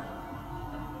starter.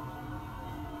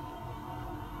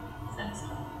 Next.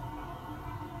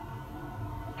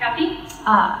 Kathy?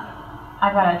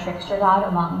 I've got a trickster god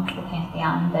among the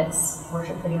pantheon that's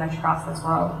worshipped pretty much across this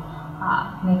world.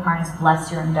 make harness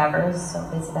bless your endeavors. So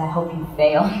basically, I hope you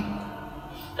fail.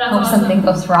 That's hope awesome. something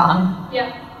goes wrong.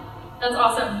 Yeah, that's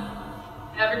awesome.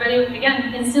 Everybody,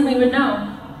 again, instantly would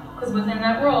know. Because within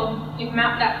that world, you've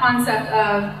mapped that concept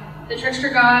of the trickster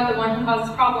god, the one who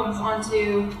causes problems,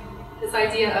 onto this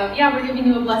idea of, yeah, we're giving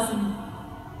you a blessing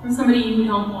from somebody you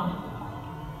don't want.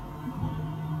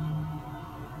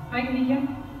 Mike, any here?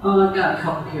 I've got a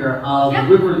couple here. Yeah.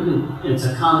 The river, it's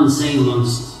a common saying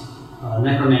amongst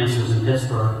necromancers in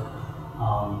Pittsburgh.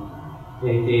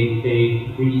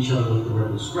 They greet each other with the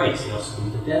river's grace. They also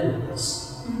greet the dead with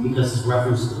this, because it's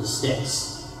reference to the Styx.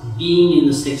 Being in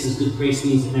the Styx is good grace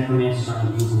means that necromancers aren't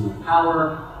abusing their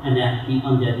power, and that the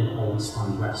undead will always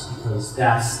find rest, because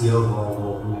that's the overall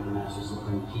goal of necromancers, to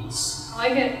bring peace. I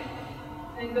like it.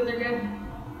 I think those are good.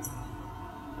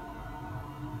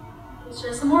 Let's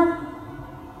share some more.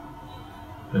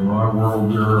 In my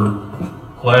world, there are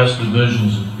class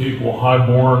divisions of people.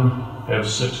 Highborn have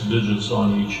 6 digits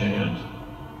on each hand.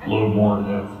 Lowborn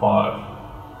have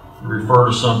 5. You refer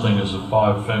to something as a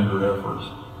 5-fingered effort.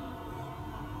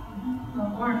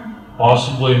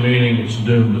 Possibly meaning it's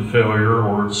doomed to failure,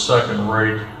 or it's second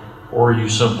rate, or you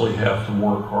simply have to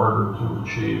work harder to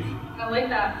achieve. I like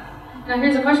that. Now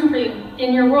here's a question for you.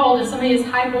 In your world, if somebody is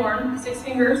highborn, 6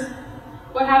 fingers,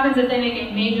 what happens if they make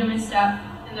a major misstep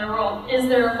in their world? Is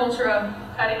there a culture of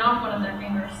cutting off one of their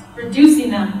fingers, reducing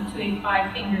them to a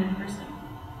 5-fingered person?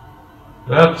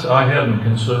 That, I hadn't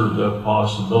considered that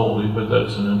possibility, but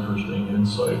that's an interesting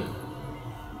insight.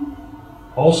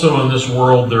 Also in this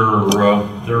world,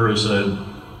 there is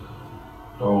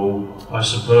I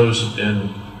suppose in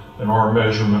our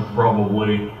measurement,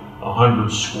 probably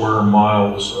 100 square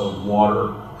miles of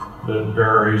water that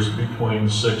varies between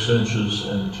 6 inches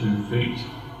and 2 feet.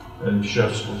 And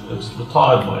shifts with it's the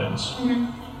tidelands.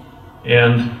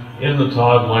 And in the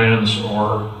tidelands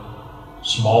are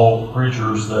small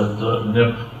creatures that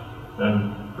nip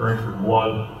and drink your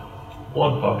blood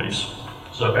puppies.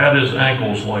 So at his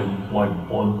ankles like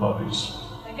blood puppies.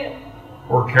 Like it.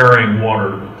 Or carrying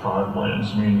water to the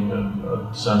tidelands, meaning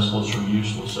a senseless or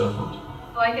useless effort.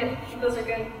 I like it. I think those are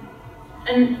good.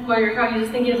 And while you're talking,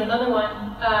 just thinking of another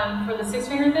one for the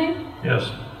 6-finger thing.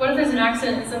 Yes. What if there's an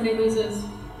accident and somebody loses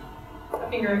a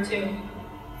finger or 2?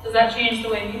 Does that change the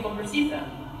way people perceive them?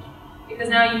 Because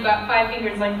now you've got 5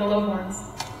 fingers like the lowborns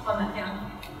on that hand.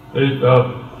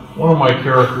 One of my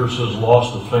characters has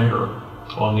lost a finger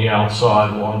on the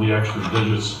outside, one of the extra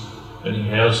digits, and he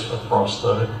has a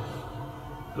prosthetic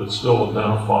that still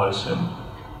identifies him.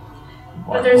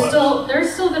 But there's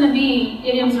still going to be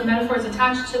idioms or metaphors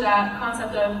attached to that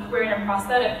concept of wearing a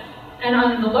prosthetic. And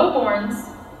on the lowborns,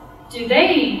 do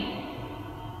they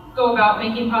go about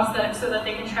making prosthetics so that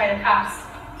they can try to pass?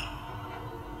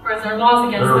 Or is there laws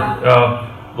against that?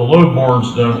 The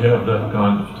lowborns don't have that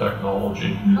kind of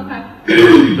technology. Okay.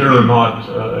 They're not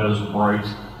as bright.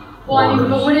 Well, I mean,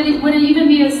 but would it even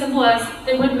be as simple as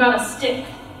they went and got a stick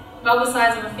about the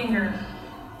size of a finger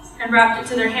and wrapped it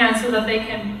to their hand so that they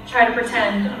can try to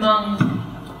pretend among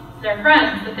their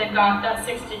friends that they've got that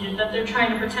 6 digit, that they're trying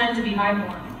to pretend to be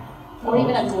highborn? Or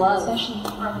even a glove. Or a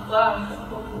glove.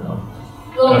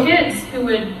 Little kids who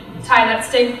would tie that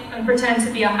stick and pretend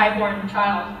to be a highborn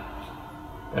child.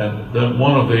 And then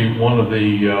one of the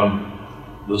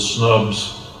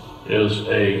snubs is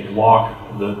a lock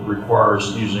that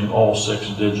requires using all 6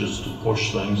 digits to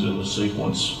push things into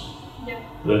sequence. Yeah.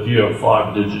 That if you have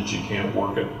 5 digits, you can't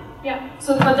work it. Yeah.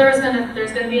 So, but there's gonna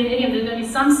be an idiom. There's gonna be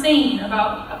some saying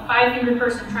about a 5-fingered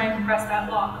person trying to press that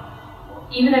lock,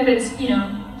 even if it's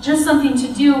just something to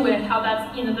do with how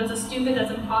that's that's a stupid,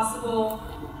 that's impossible.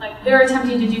 Like they're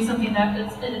attempting to do something that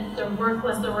is they're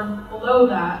worthless. They're worth below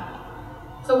that.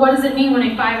 So what does it mean when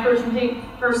a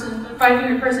 5-fingered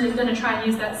person is going to try and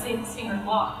use that 6-fingered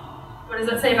lock? What does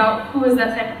that say about who is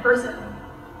that type of person?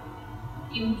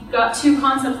 You've got 2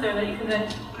 concepts there that you can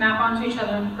then map onto each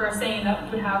other for a saying that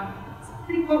would have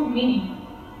pretty potent meaning.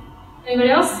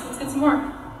 Anybody else? Let's get some more.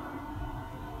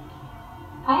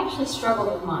 I actually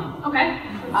struggled with mine. Okay.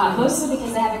 Mostly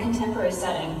because they have a contemporary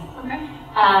setting. Okay.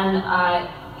 And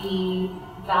the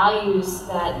values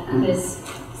that this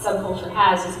subculture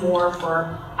has is more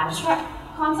for abstract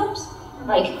concepts,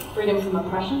 like freedom from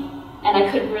oppression. And I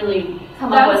couldn't really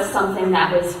come up with something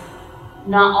that was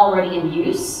not already in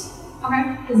use.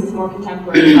 Okay. Because it's more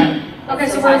contemporary. But okay,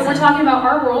 so we're talking about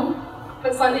our world,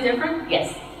 but slightly different?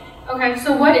 Yes. Okay,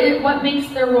 so what makes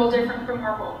their world different from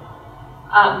our world?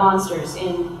 Monsters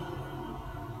in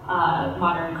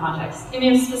modern context. Give me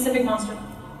a specific monster.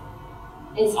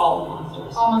 It's all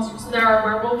monsters. All monsters. So there are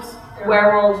werewolves?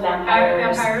 Werewolves,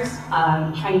 vampires,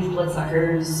 Chinese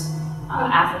bloodsuckers,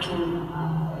 African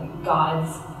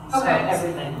gods. So Okay.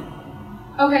 everything.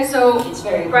 Okay, so It's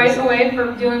very right inclusive. away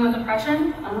for dealing with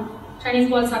oppression, Uh-huh. Chinese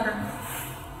bloodsucker.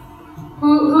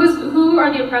 Who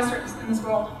are the oppressors in this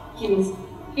world? Humans.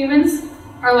 Humans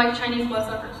are like Chinese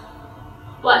bloodsuckers.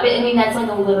 Well, I mean, that's like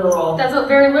a literal. That's a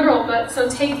very literal, but so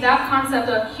take that concept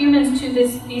of humans to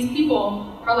these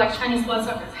people are like Chinese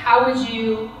bloodsuckers. How would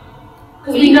you?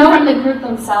 Because we know from the group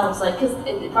themselves, like, because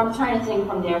if I'm trying to think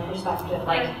from their perspective,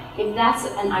 like, if that's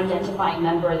an identifying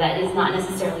member that is not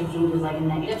necessarily viewed as like a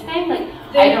negative thing, like,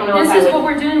 I don't know if I This is would. what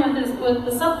we're doing with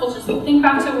the subcultures. So think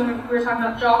back to when we were talking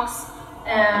about jocks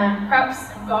and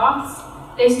preps and goths.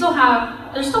 They're still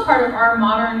part of our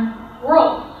modern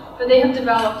world, but they have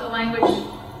developed a language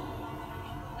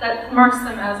that marks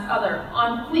them as other,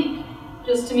 on fleek,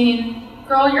 just to mean,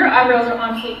 girl, your eyebrows are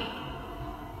on fleek.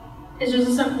 It's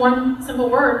just one simple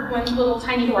word, one little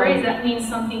tiny phrase that means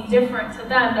something different to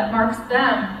them, that marks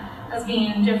them as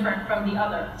being different from the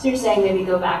other. So you're saying maybe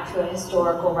go back to a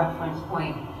historical reference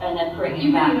point and then bring it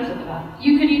You back could to the back.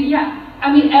 You could even, yeah.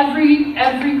 I mean,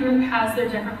 every group has their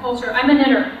different culture. I'm a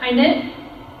knitter. I knit.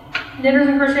 Knitters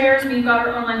and crocheters, we've got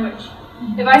our own language.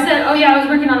 If I said, oh yeah, I was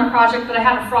working on a project, but I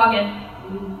had a frog in.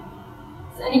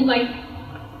 Any, like,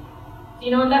 do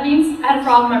you know what that means? I had a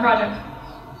frog in my project.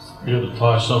 You had to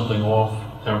tie something off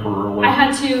temporarily. I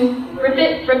had to rip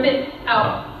it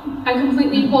out. I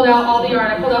completely pulled out all the yarn.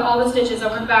 I pulled out all the stitches.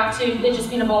 I went back to it just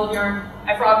being a ball of yarn.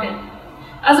 I frogged it.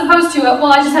 As opposed to, well,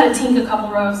 I just had to tink a couple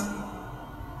rows.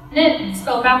 Knit,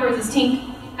 spelled backwards, is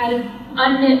tink. I had to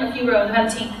unknit a few rows. I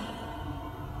had to tink.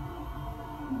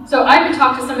 So I could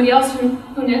talk to somebody else who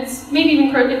knits, maybe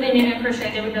even if they knit and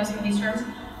crochet, they would know some of these terms.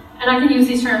 And I can use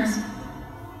these terms.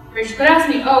 Rich could ask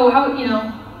me, oh, how, you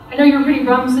know, I know you were pretty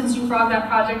bummed since you frogged that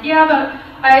project. Yeah, but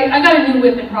I got a new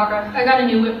whip in progress. I got a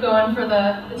new whip going for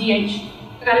the DH.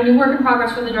 I got a new work in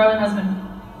progress for the darling husband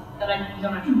that I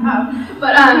don't actually have.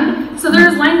 But so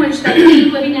there's language that me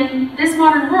living in this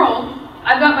modern world,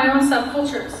 I've got my own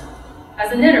subcultures.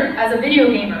 As a knitter, as a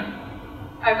video gamer,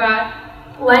 I've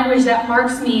got language that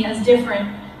marks me as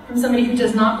different from somebody who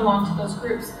does not belong to those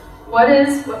groups. What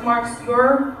marks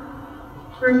your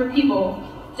group of people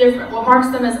different? What marks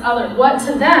them as other? What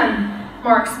to them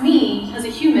marks me as a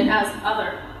human as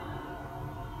other?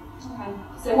 Okay.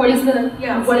 So What is the,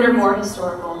 yeah, what are more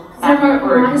historical?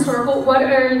 more historical? What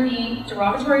are the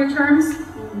derogatory terms?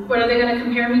 What are they going to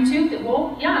compare me to?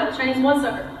 Well, yeah, the Chinese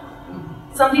bloodsucker.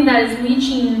 Something that is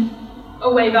leeching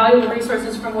away valuable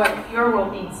resources from what your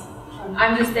world needs.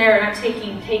 I'm just there and I'm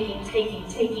taking,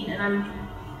 and I'm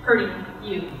hurting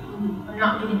you. I'm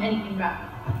not getting anything back.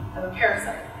 I'm a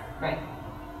parasite. Right.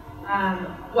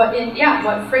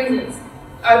 What phrases?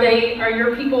 Are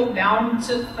your people bound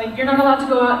to, like, you're not allowed to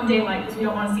go out in daylight because we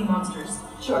don't want to see monsters.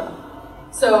 Sure.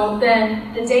 So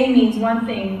then the day means one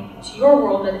thing to your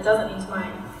world that it doesn't mean to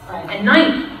mine. Right. And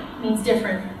night means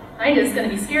different. Night is going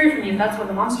to be scary for me if that's when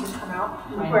the monsters come out.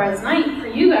 Right. Whereas night, for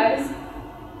you guys,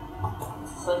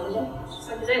 It's like legit. just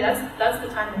like the day, that's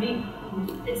the time to be.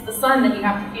 It's the sun that you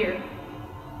have to fear.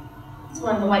 It's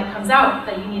when the light comes out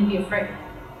that you need to be afraid.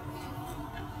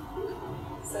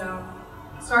 So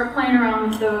start playing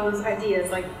around with those ideas.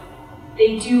 Like,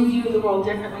 they do view the world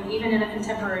differently, even in a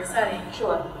contemporary setting.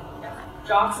 Sure.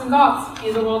 Jocks and goths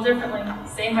view the world differently.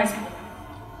 Same high school.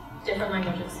 Different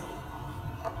languages.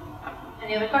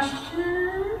 Any other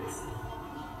questions?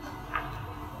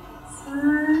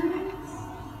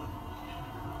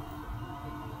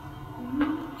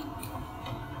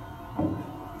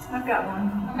 I've got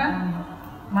one. Okay.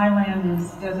 My land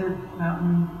is desert,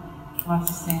 mountain, lots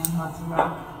of sand, lots of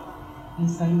rock. And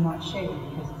so you want shade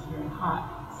because it's very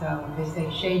hot. So if they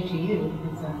say shade to you,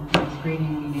 it's a nice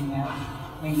greeting, meaning that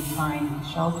when you find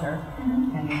shelter.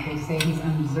 And if they say he's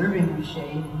undeserving of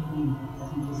shade, he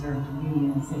doesn't deserve to be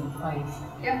in the same place.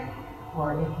 Yeah.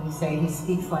 Or if you say he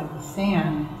speaks like the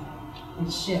sand,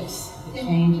 it shifts, it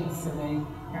changes, so they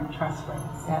don't trust what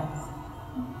he says.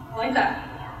 I like that.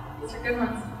 Those are good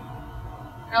ones.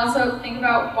 And also think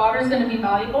about water's going to be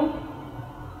valuable.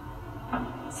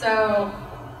 So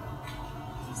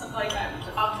something like that.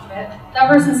 Off of it. That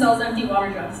person sells empty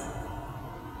water jugs.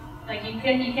 Like you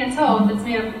can't tell if it's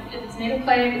made of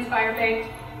clay, if it's fire baked.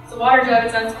 It's a water jug.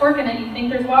 It's got its cork in it. You think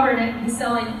there's water in it. And he's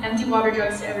selling empty water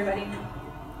jugs to everybody.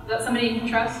 Is that somebody you can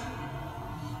trust?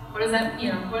 What does that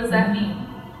mean?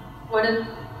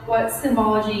 What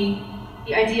symbology?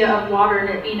 The idea of water and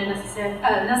it being a necessary.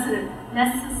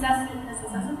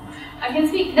 I can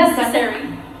speak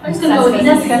necessary. I'm just gonna go with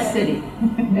necessity.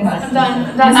 I'm done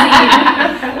speaking.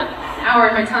 An hour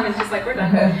and my tongue is just like, we're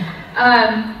done.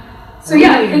 So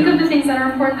yeah, think of the things that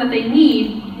are important that they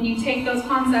need, and you take those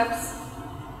concepts,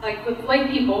 like with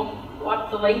lake people,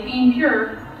 the lake being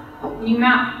pure, When you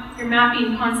map, you're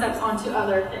mapping concepts onto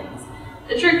other things.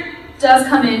 The trick does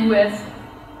come in with,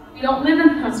 we don't live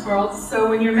in those worlds, so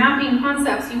when you're mapping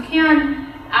concepts, you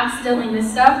can accidentally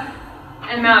misstep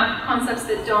and map concepts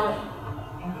that don't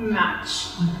match.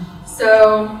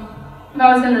 So if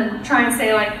I was gonna try and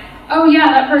say like, oh yeah,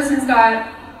 that person's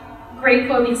got great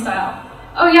clothing style.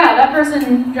 Oh yeah, that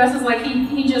person dresses like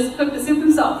he just cooked the soup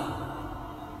himself.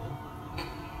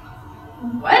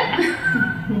 What?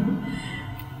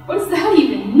 What does that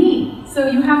even mean? So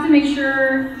you have to make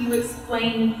sure you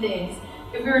explain things.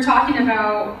 If we were talking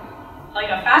about like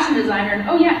a fashion designer, and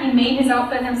oh yeah, he made his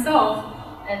outfit himself,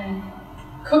 and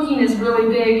cooking is really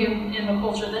big in the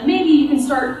culture, then maybe you can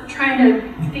start trying to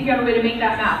figure out a way to make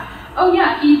that map. Oh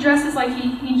yeah, he dresses like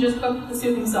he just cooked the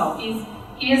soup himself.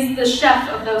 He is the chef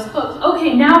of those clothes.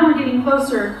 Okay, now we're getting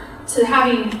closer to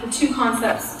having the two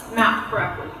concepts mapped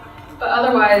correctly. But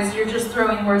otherwise, you're just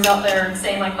throwing words out there and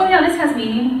saying like, oh yeah, this has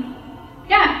meaning.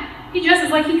 Yeah, he dresses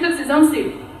like he cooks his own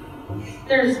soup.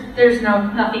 There's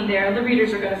nothing there. The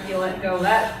readers are going to feel it and go,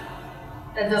 that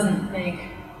doesn't make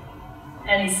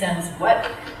any sense. What?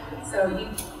 So you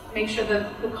make sure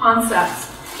that the concepts,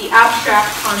 the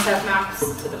abstract concept maps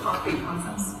to the concrete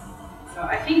concepts. So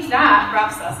I think that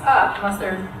wraps us up, unless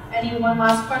there's any one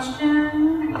last question.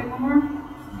 Can I take one more?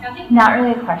 Kathy? Not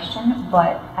really a question,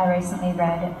 but I recently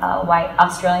read a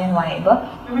Australian YA book,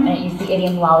 and it used the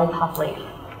idiom lollipop lady.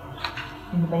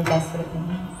 Anybody guess what it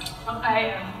means?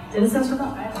 Did this answer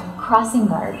that? I don't know. Crossing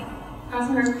guard.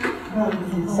 Crossing guard.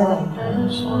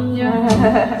 So,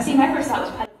 Yeah. See, my first thought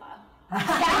was pedophile.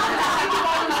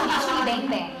 bang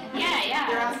bang. Yeah.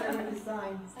 They're also in the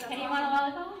design. Can you want a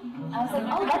lollipop? I was like,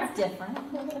 oh, that's different.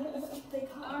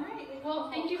 All right. Well,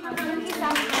 thank you for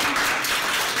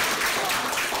coming.